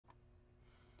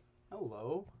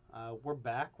Hello, we're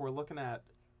back. We're looking at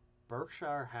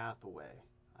Berkshire Hathaway.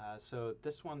 So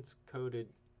this one's coded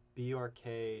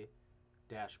BRK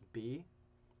B.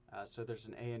 So there's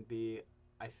an A and B.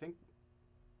 I think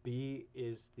B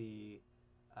is the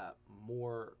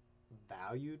more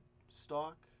valued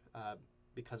stock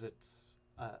because it's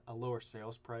a lower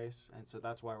sales price, and so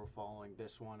that's why we're following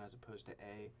this one as opposed to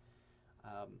A.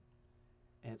 Um,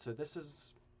 and so this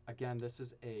is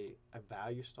a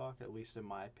value stock, at least in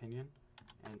my opinion.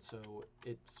 And so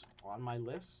it's on my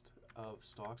list of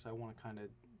stocks I want to kind of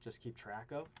just keep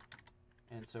track of.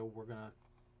 And so we're going to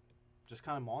just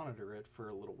kind of monitor it for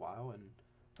a little while and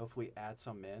hopefully add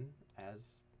some in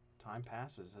as time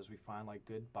passes, as we find like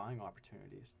good buying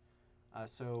opportunities.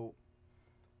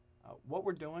 What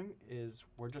we're doing is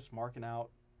we're just marking out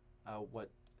what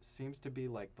seems to be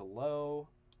like the low,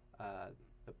 uh,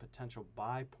 the potential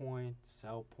buy point,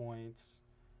 sell points.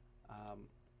 Um,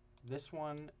 this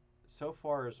one so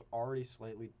far is already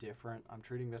slightly different. I'm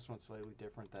treating this one slightly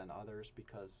different than others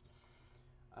because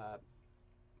uh,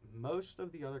 most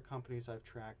of the other companies I've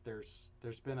tracked,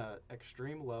 there's been a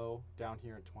extreme low down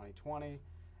here in 2020,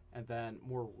 and then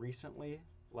more recently,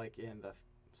 like in the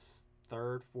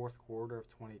third, fourth quarter of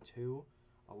 22,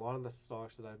 a lot of the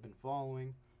stocks that I've been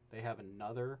following, they have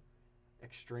another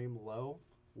extreme low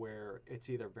where it's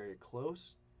either very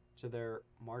close to their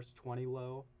March 20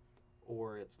 low,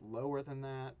 or it's lower than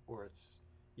that, or it's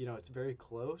very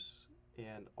close,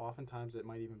 and oftentimes it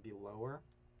might even be lower.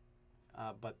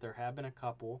 But there have been a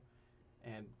couple,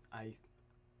 and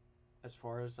as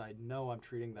far as I know, I'm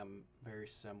treating them very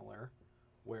similar.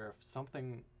 Where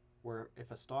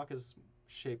if a stock is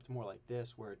shaped more like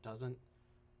this, where it doesn't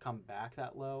come back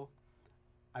that low,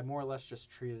 I more or less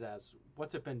just treat it as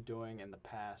what's it been doing in the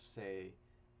past, say,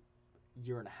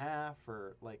 year and a half,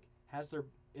 or like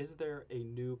is there a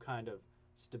new kind of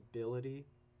stability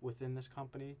within this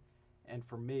company? And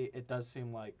for me, it does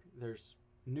seem like there's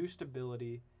new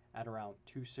stability at around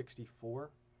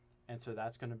 264, and so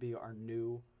that's going to be our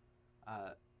new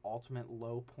uh, ultimate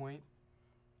low point.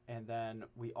 And then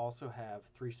we also have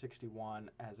 361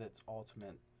 as its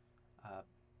ultimate uh,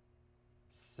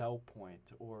 sell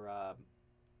point, or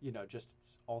just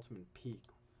its ultimate peak.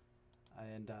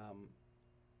 And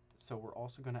so we're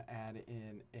also going to add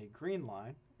in a green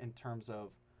line in terms of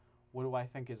what do I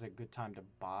think is a good time to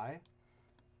buy.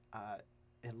 Uh,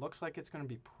 it looks like it's going to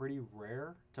be pretty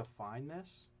rare to find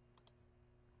this,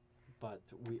 but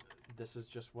this is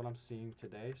just what I'm seeing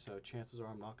today. So chances are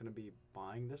I'm not going to be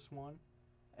buying this one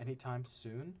anytime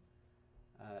soon,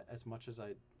 as much as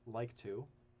I'd like to.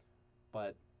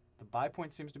 But the buy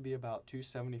point seems to be about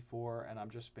 274, and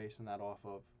I'm just basing that off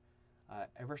of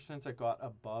ever since it got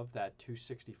above that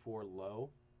 264 low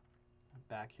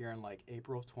back here in like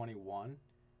April of 21,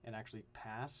 and actually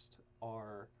passed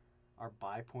our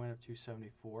buy point of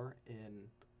 274 in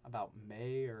about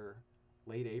May or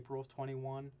late April of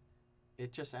 21.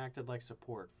 It just acted like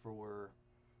support for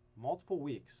multiple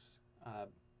weeks.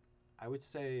 I would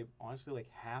say honestly like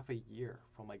half a year,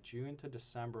 from like June to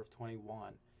December of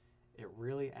 21. It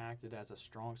really acted as a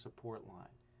strong support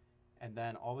line, and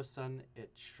then all of a sudden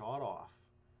it shot off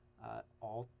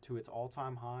all to its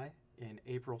all-time high in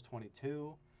April of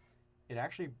 22. It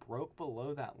actually broke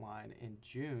below that line in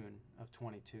June of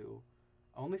 22,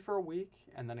 only for a week,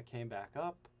 and then it came back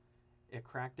up. It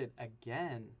cracked it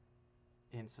again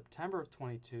in September of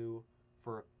 22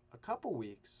 for a couple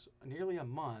weeks, nearly a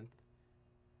month,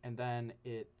 and then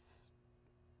it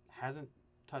hasn't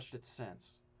touched it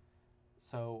since.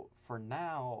 So for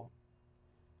now,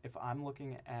 if I'm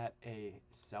looking at a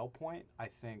sell point, I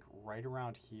think right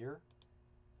around here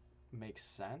makes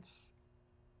sense.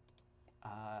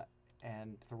 Uh,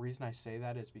 and the reason I say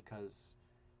that is because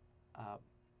uh,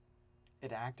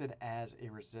 it acted as a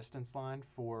resistance line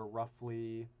for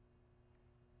roughly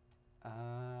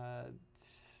uh,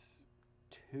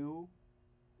 two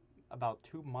about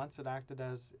 2 months. It acted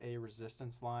as a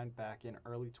resistance line back in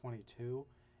early 22.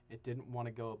 It didn't want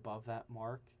to go above that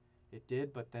mark. It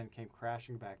did, but then came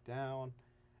crashing back down,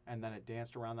 and then it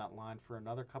danced around that line for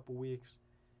another couple weeks.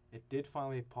 It did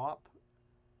finally pop,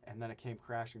 and then it came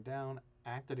crashing down,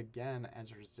 acted again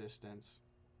as resistance,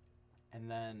 and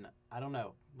then I don't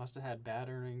know, must have had bad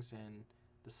earnings in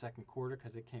the second quarter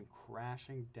because it came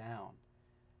crashing down.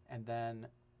 And then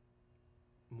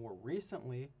more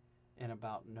recently, in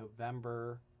about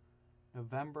November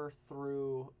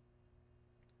through,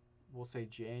 we'll say,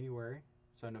 January.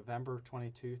 So November of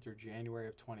 22 through January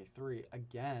of 23,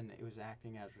 again, it was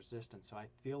acting as resistance. So I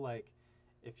feel like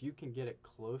if you can get it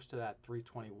close to that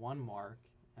 321 mark,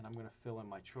 and I'm going to fill in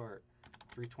my chart,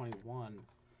 321,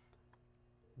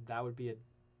 that would be a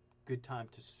good time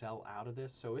to sell out of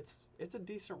this. So it's a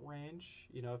decent range.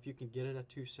 You know, if you can get it at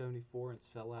 274 and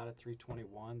sell out at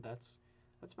 321, that's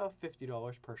about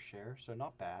 $50 per share, so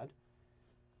not bad.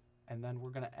 And then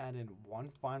we're going to add in one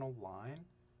final line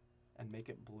and make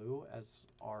it blue as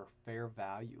our fair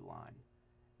value line.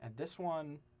 And this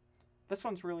one's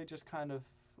really just kind of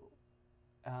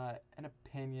an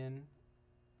opinion,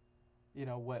 you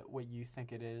know, what you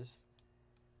think it is.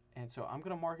 And so I'm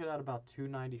going to mark it at about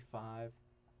 295.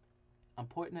 I'm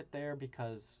putting it there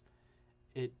because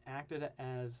it acted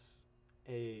as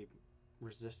a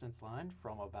resistance line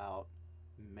from about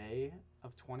May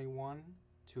of 21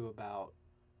 to about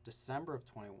December of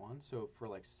 21. So for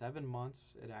like 7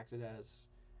 months, it acted as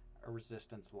a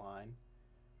resistance line.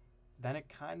 Then it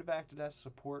kind of acted as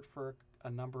support for a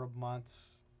number of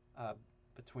months uh,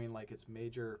 between like its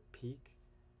major peak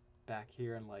back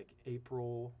here in like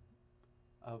April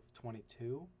of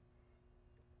 22.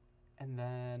 And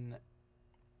then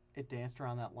it danced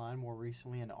around that line more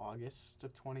recently in August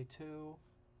of 22.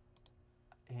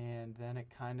 And then it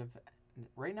kind of,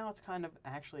 right now it's kind of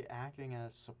actually acting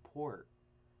as support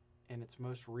in its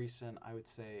most recent, I would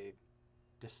say,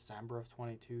 December of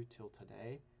 22 till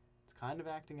today. It's kind of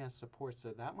acting as support.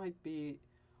 So that might be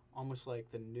almost like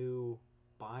the new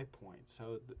buy point.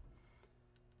 So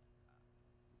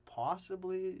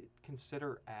possibly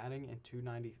consider adding in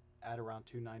 290 at around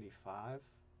 295.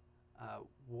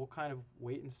 We'll kind of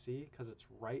wait and see because it's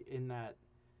right in that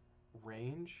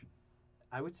range.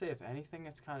 I would say if anything,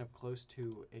 it's kind of close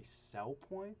to a sell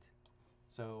point.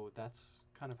 So that's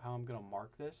kind of how I'm going to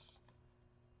mark this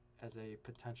as a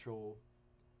potential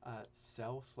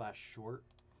sell slash short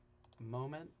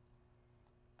moment.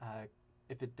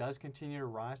 If it does continue to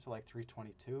rise to like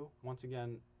 322, once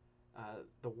again,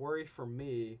 the worry for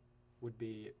me would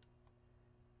be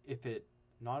if it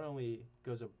not only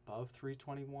goes above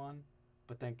 321,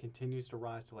 but then continues to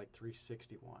rise to like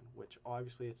 361, which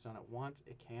obviously it's done it once.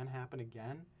 It can happen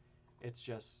again. It's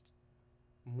just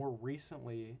more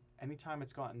recently, anytime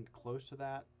it's gotten close to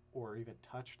that or even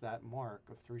touched that mark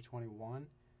of 321,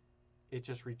 it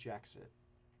just rejects it.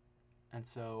 And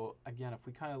so, again, if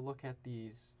we kind of look at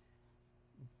these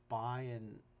buy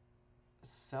and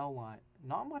sell line,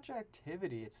 not much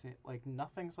activity. It's like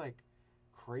nothing's like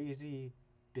crazy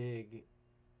big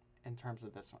in terms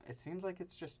of this one. It seems like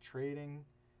it's just trading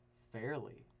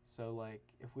fairly. So like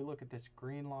if we look at this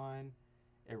green line,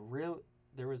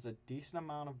 there was a decent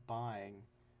amount of buying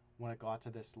when it got to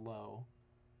this low.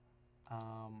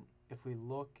 If we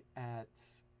look at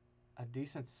a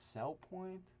decent sell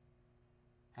point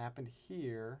happened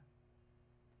here,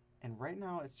 and right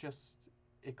now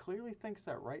it clearly thinks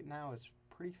that right now is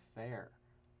pretty fair.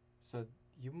 So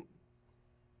you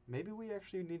maybe we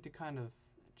actually need to kind of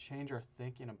change our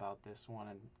thinking about this one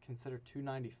and consider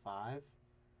 295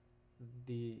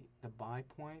 the buy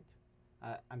point.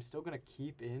 I'm still going to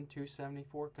keep in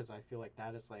 274 because I feel like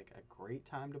that is like a great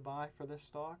time to buy for this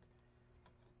stock.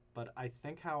 But I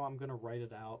think how I'm going to write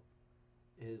it out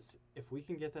is if we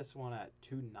can get this one at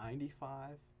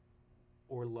 295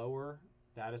 or lower,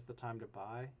 that is the time to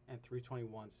buy, and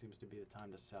 321 seems to be the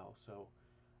time to sell. So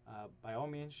by all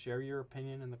means, share your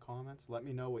opinion in the comments. Let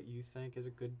me know what you think is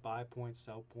a good buy point,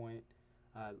 sell point,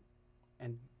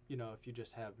 and you know, if you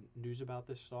just have news about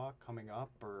this stock coming up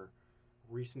or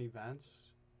recent events,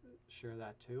 share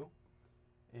that too.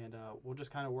 And we'll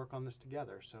just kind of work on this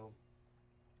together. So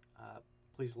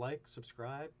please like,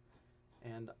 subscribe,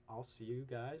 and I'll see you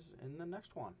guys in the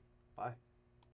next one. Bye.